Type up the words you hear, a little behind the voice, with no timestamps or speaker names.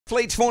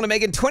Fletch, Vaughan and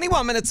Megan,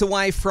 21 minutes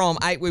away from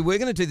 8. We were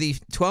going to do the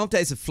 12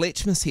 days of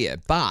Fletchmas here,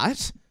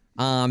 but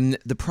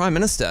the Prime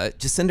Minister,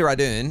 Jacinda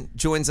Ardern,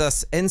 joins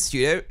us in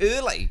studio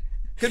early.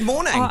 Good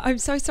morning. Oh, I'm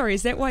so sorry.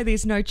 Is that why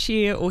there's no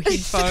chair or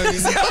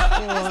headphones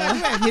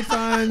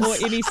or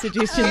any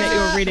suggestion that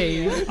you're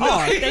ready?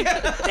 Oh,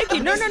 thank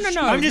you. No.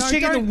 I'm just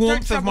checking the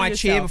warmth don't of my trouble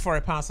chair yourself. before I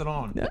pass it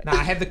on. No,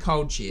 I have the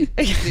cold chair.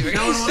 No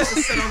one wants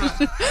to sit on I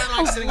don't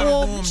like sitting on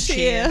a warm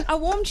chair. A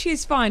warm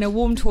chair's fine. A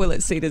warm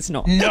toilet seat is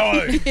not.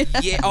 No.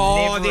 Yeah.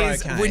 Oh, Never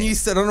okay. when you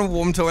sit on a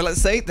warm toilet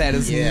seat, that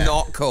is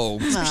not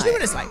cool. Especially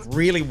when it's like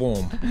really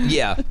warm.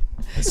 Yeah.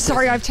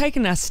 Sorry, I've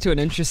taken us to an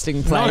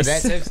interesting place. No,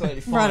 that's absolutely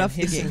fine. Right off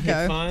the Here's some get-go.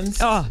 headphones.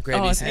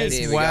 Grab his head.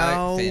 There we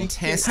well. go.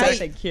 Fantastic. Hey,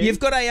 Thank you. You've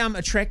got a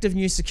attractive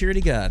new security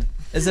guard.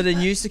 Is it a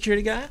new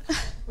security guard?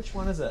 Which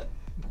one is it?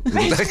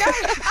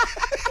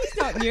 He's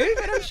not new,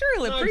 but I'm sure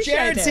he'll appreciate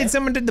Jared it. said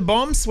someone did the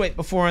bomb sweep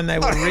before and they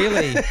were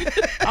really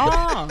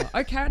Oh,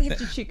 okay. I'd have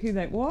to check who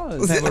that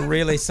was. they were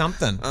really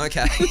something.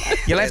 Okay.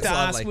 You'll have That's to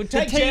ask. lovely.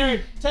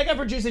 Well, take our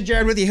producer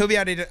Jared with you. He'll be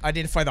able to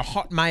identify the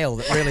hot male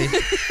that really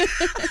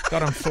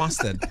got him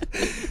flustered.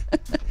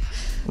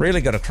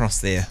 Really got across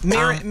there.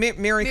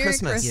 Merry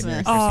Christmas. Christmas. Yeah,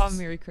 Merry Oh, Christmas.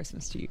 Merry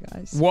Christmas to you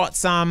guys.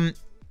 What's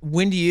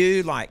when do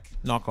you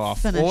knock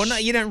off? Finish. Or no,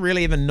 you don't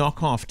really even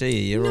knock off, do you?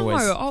 You're No,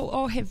 always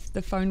I'll have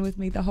the phone with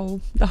me the whole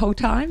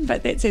time,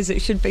 but that's as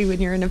it should be when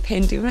you're in a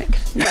pandemic.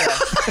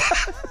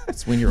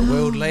 it's when you're a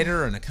world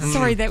leader and a country.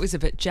 Sorry, that was a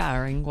bit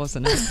jarring,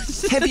 wasn't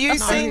it? Have you No,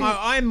 seen...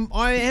 I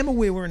am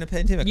aware we're in a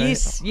pandemic.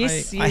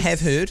 Yes. I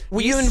have heard.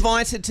 Were you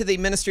invited to the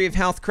Ministry of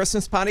Health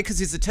Christmas party? Because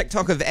there's a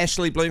TikTok of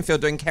Ashley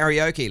Bloomfield doing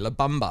karaoke, La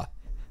Bamba.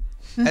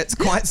 It's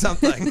quite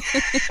something.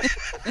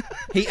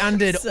 He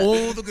undid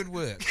all the good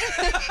work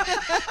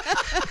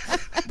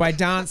by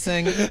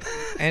dancing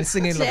and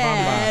singing La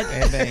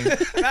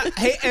Bamba.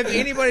 If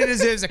anybody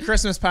deserves a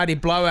Christmas party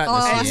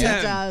blowout this year,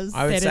 he does.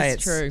 I would That say is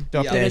it's true.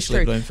 Dr. That is Ashley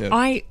true. Bloomfield.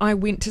 I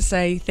went to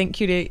say thank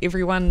you to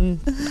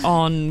everyone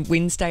on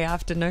Wednesday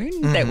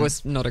afternoon. That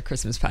was not a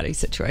Christmas party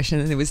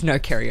situation, and there was no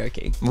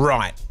karaoke.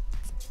 Right.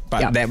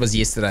 But Yep. that was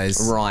yesterday's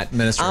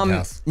Ministry of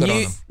Health. Good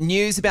on them.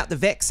 News about the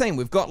vaccine.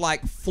 We've got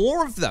like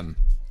 4 of them.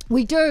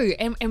 We do,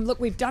 and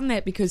look, we've done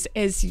that because,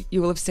 as you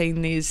will have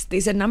seen,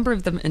 there's a number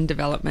of them in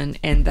development,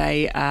 and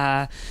they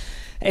are,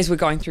 as we're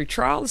going through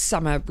trials,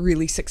 some are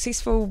really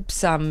successful,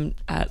 some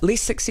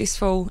less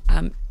successful.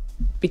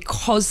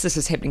 Because this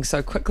is happening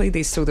so quickly,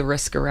 there's still the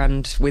risk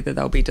around whether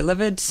they'll be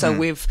delivered. So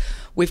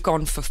we've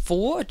gone for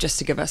 4 just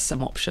to give us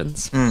some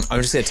options. I'm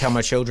just going to tell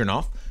my children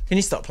off. Can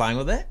you stop playing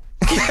with that?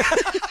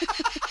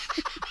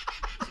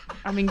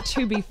 I mean,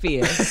 to be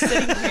fair,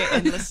 sitting here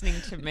and listening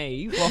to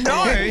me.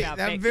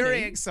 I'm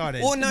very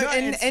excited. Well, no,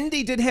 and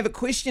Andy did have a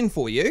question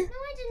for you. No,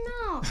 I did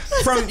not.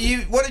 From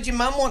you, what did your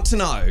mum want to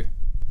know?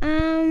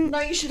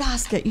 No, you should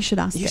ask it. You should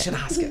ask You it. should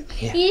ask it.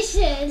 Yeah. You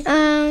should.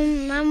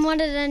 Mum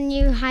wanted a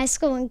new high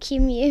school in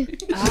QMU.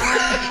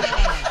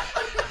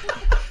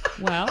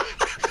 Well,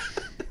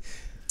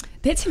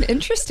 that's an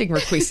interesting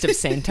request of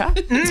Santa.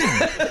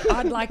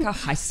 I'd like a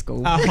high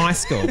school. A high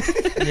school.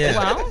 Yeah.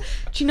 Well,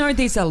 do you know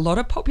there's a lot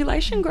of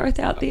population growth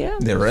out there?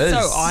 There is.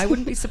 So I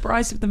wouldn't be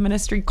surprised if the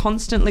ministry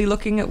constantly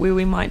looking at where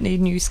we might need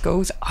new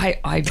schools. I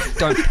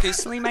don't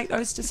personally make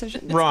those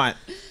decisions Right.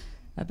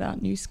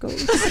 about new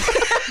schools.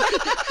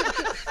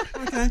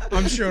 Okay.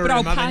 I'm sure But your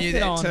I'll mother pass knew it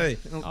that on. too.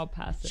 I'll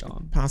pass it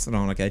on. Pass it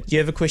on, okay. Do you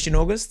have a question,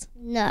 August?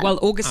 No. Well,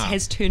 August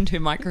has turned her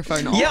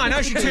microphone on. Yeah, I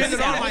know. She turned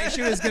it on like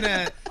she was going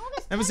to...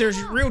 That was a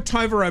real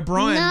Tova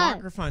O'Brien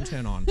microphone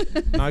turn on.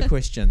 No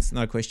questions.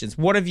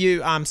 What have you...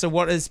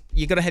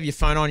 you got to have your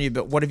phone on you,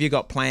 but what have you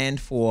got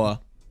planned for...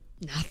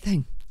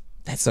 Nothing.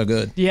 That's so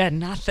good. Yeah,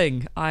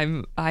 nothing.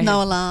 No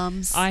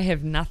alarms. I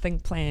have nothing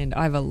planned.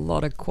 I have a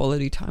lot of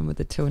quality time with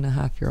the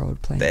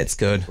 2.5-year-old planned. That's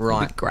good.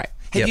 Right. Great.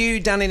 Have you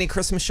done any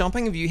Christmas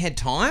shopping? Have you had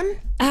time?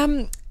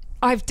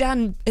 I've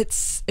done,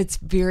 it's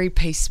very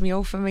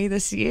piecemeal for me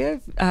this year.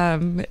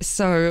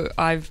 So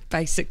I've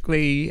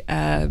basically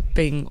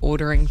been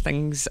ordering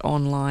things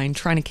online,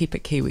 trying to keep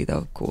it Kiwi though,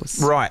 of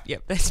course. Right.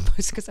 Yep, that's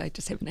most because I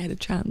just haven't had a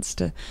chance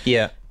to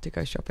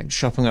go shopping.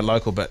 Shopping at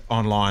local but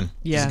online.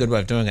 Yeah. Is a good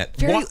way of doing it.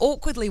 Very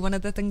awkwardly, one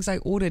of the things I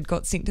ordered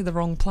got sent to the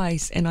wrong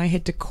place, and I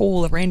had to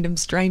call a random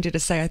stranger to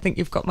say, I think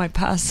you've got my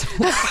parcel.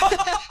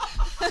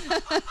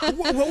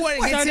 What,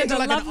 To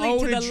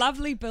the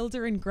lovely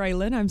builder in Grey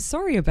Lynn, I'm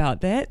sorry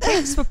about that.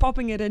 Thanks for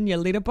popping it in your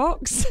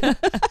letterbox.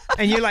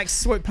 and you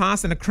swoop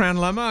past in a Crown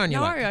limo and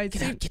you're I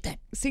get that.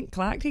 sent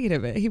Clark to get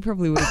it. He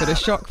probably would have got a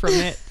shock from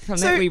that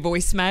wee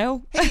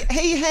voicemail.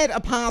 He had a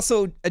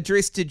parcel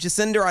addressed to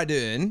Jacinda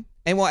Ardern,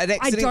 and it I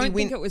accidentally don't went...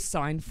 think it was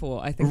signed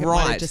for. I think it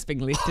might have just been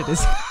left at his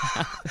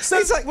So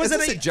it's like, was Was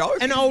this it a joke?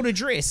 an old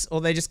address or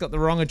they just got the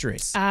wrong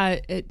address?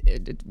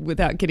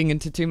 without getting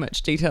into too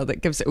much detail,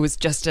 it was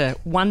just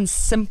one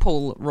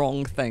simple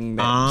wrong thing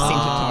that sent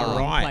it to the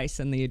wrong place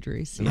in the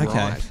address. Yeah. Okay.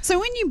 Right. So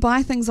when you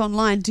buy things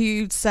online, do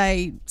you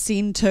say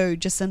send to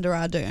Jacinda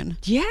Ardern?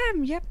 Yeah,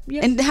 yep.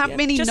 And how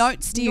many Just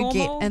notes do you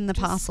normal, get in the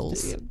just,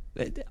 parcels?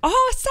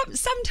 Oh,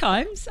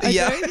 sometimes I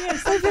Yeah. do. Yeah,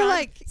 I feel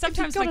like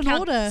sometimes if you've got an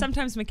order.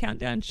 sometimes my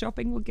countdown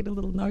shopping will get a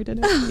little note in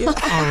it. Yeah,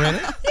 Oh, really?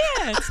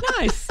 yeah, it's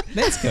nice.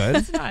 That's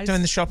good. nice.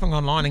 Doing the shopping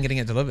online and getting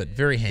it delivered,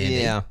 very handy.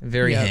 Yeah.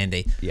 Very Yeah.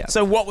 handy. Yeah.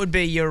 So, what would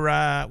be your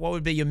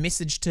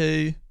message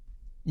to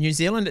New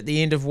Zealand at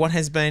the end of what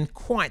has been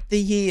quite the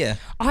year?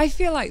 I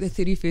feel like the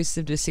 31st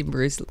of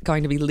December is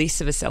going to be less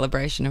of a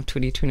celebration of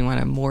 2021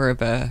 and more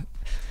of a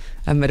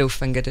middle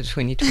finger to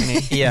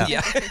 2020. Yeah.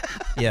 Yeah.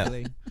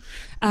 Yeah.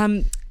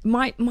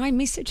 My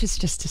message is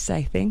just to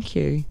say thank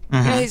you. You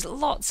know, there's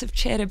lots of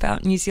chat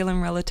about New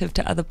Zealand relative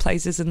to other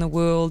places in the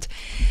world,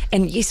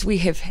 and yes, we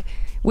have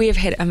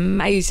had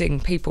amazing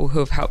people who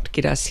have helped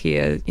get us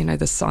here. You know,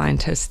 the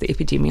scientists, the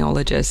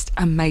epidemiologists,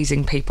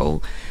 amazing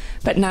people,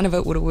 but none of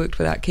it would have worked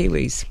without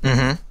Kiwis.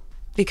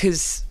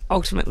 Because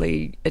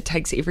ultimately, it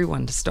takes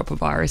everyone to stop a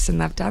virus, and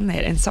they've done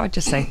that. And so I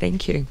just say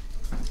thank you.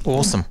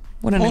 Awesome.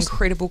 What an Awesome.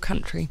 incredible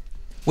country.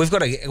 We've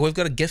got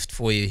a gift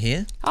for you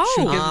here.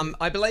 Oh,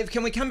 I believe.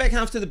 Can we come back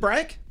after the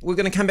break? We're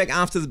going to come back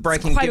after the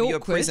break and quite give you a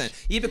awkward. present.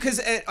 Yeah, because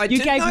I you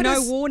did gave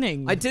notice, no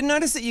warning. I did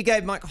notice that you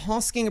gave Mike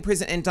Hosking a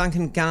present and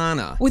Duncan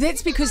Garner. Well,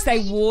 that's because they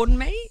warned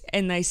me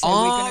and they said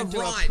we're going to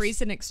do right. a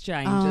present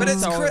exchange. But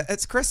it's So-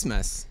 it's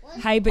Christmas.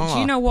 hey, but Oh.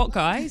 you know what,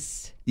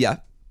 guys? Yeah.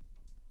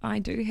 I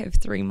do have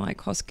 3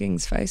 Mike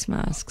Hoskins face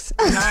masks.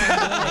 Oh,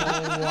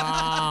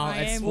 wow. I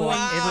It's am what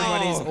willing-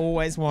 everybody's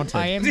always wanted.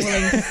 I am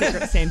willing to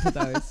Secret Santa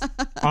those.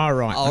 All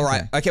right. All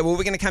right. Okay. Well,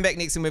 we're going to come back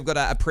next, and we've got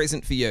a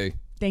present for you.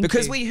 Thank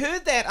because you. we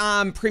heard that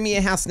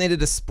Premier House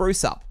needed a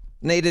spruce up.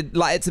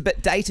 It's a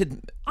bit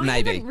dated, I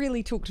maybe. haven't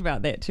really talked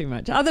about that too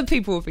much. Other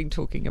people have been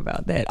talking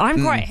about that.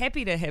 I'm quite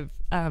happy to have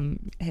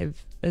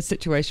a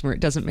situation where it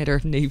doesn't matter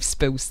if Neve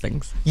spills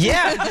things.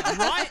 Yeah,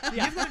 right?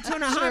 You've got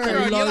 2.5 year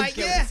old. You're like,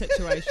 yeah,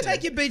 situation.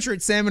 take your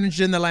beetroot sandwich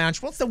in the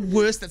lounge. What's the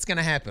worst that's going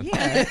to happen?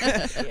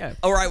 Yeah.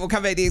 All right. We'll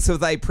come back next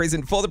with a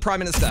present for the Prime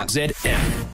Minister. ZM.